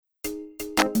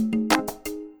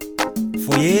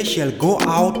For ye shall go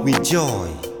out with joy,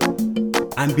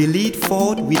 and be led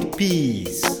forth with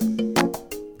peace.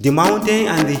 The mountain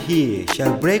and the hill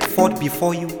shall break forth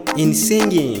before you in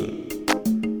singing,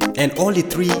 and all the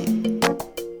trees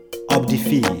of the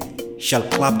field shall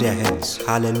clap their hands.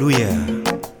 Hallelujah.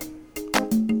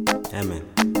 Amen.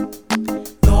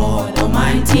 Lord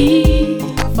Almighty,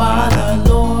 Father,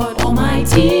 Lord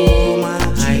Almighty,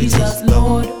 Jesus,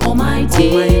 Lord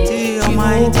Almighty,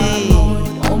 Jehovah, Lord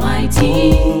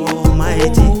Almighty, oh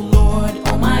Lord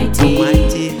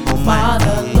Almighty,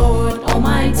 Father, Lord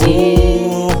Almighty,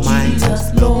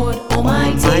 Jesus, Lord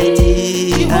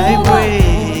Almighty,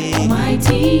 Jehovah,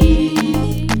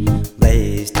 Almighty.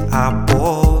 Blessed are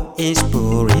poor in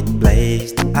spirit,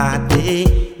 blessed are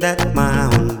they that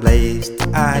mourn, blessed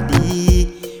are the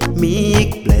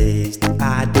meek, blessed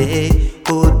are they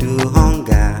who do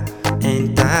hunger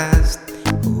and thirst.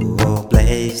 Oh,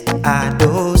 blessed are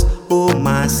those who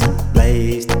mercy,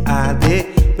 blessed are they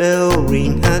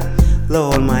bearing heart.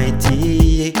 Lord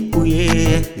Almighty, oh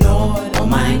yeah, Lord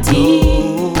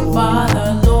Almighty,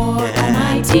 Father, Lord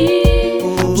Almighty,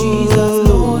 Jesus,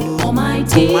 Lord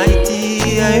Almighty,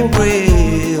 Almighty, I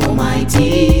pray,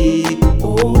 Almighty,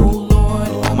 oh Lord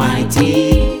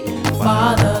Almighty,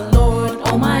 Father, Lord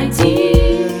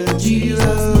Almighty,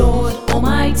 Jesus, Lord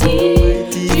Almighty,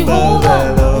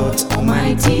 Jehovah, Lord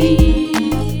Almighty.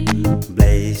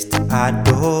 Blessed are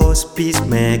those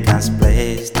peacemakers,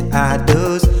 blessed are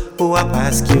those who are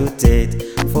persecuted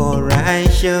for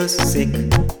righteous sake.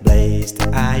 Blessed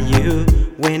are you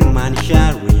when man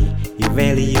shall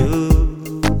reveal you.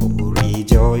 Oh,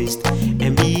 rejoice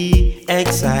and be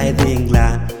exciting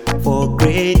glad, for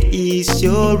great is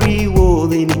your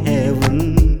reward in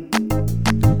heaven.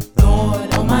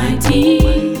 Lord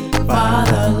Almighty,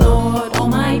 Father, Lord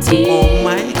Almighty,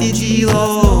 Almighty Jesus,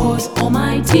 Lord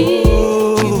Almighty,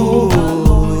 Jehovah,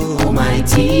 Lord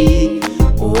Almighty,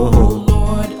 oh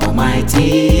Lord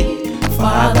Almighty,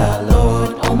 Father,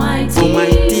 Lord Almighty,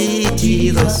 Almighty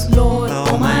Jesus, Lord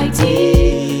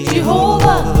Almighty,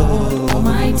 Jehovah, Lord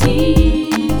Almighty.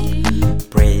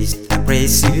 I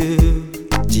praise you,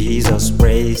 Jesus,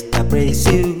 I praise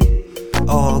you.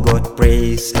 Oh God, I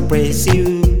praise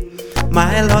you.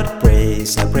 My Lord, I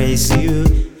praise you.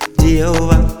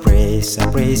 Jehovah, I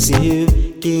praise you.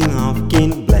 King of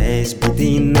kings, blessed be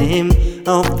the name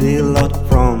of the Lord,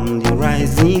 from the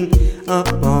rising up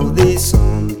of the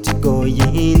sun to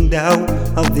going down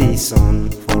of the sun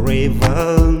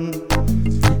forever.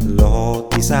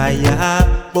 Lord is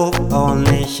higher above all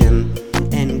nations,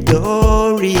 and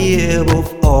glory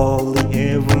above all the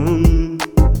heaven.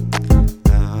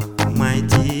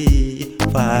 Almighty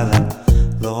Father,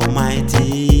 Lord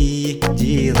Almighty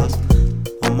Jesus,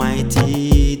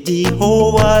 Almighty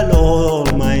Jehovah, Lord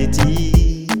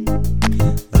Almighty.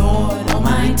 Lord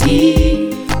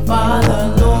Almighty,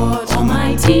 Father, Lord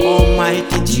Almighty,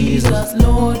 Almighty Jesus,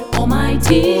 Lord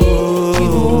Almighty,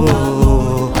 Jehovah,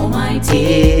 Lord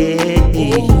Almighty,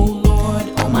 oh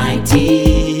Lord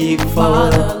Almighty,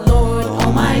 Father, Lord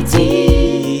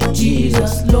Almighty,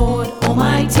 Jesus, Lord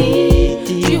Almighty,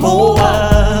 Jehovah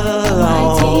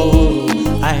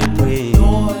Almighty, I pray,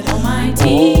 Lord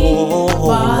Almighty.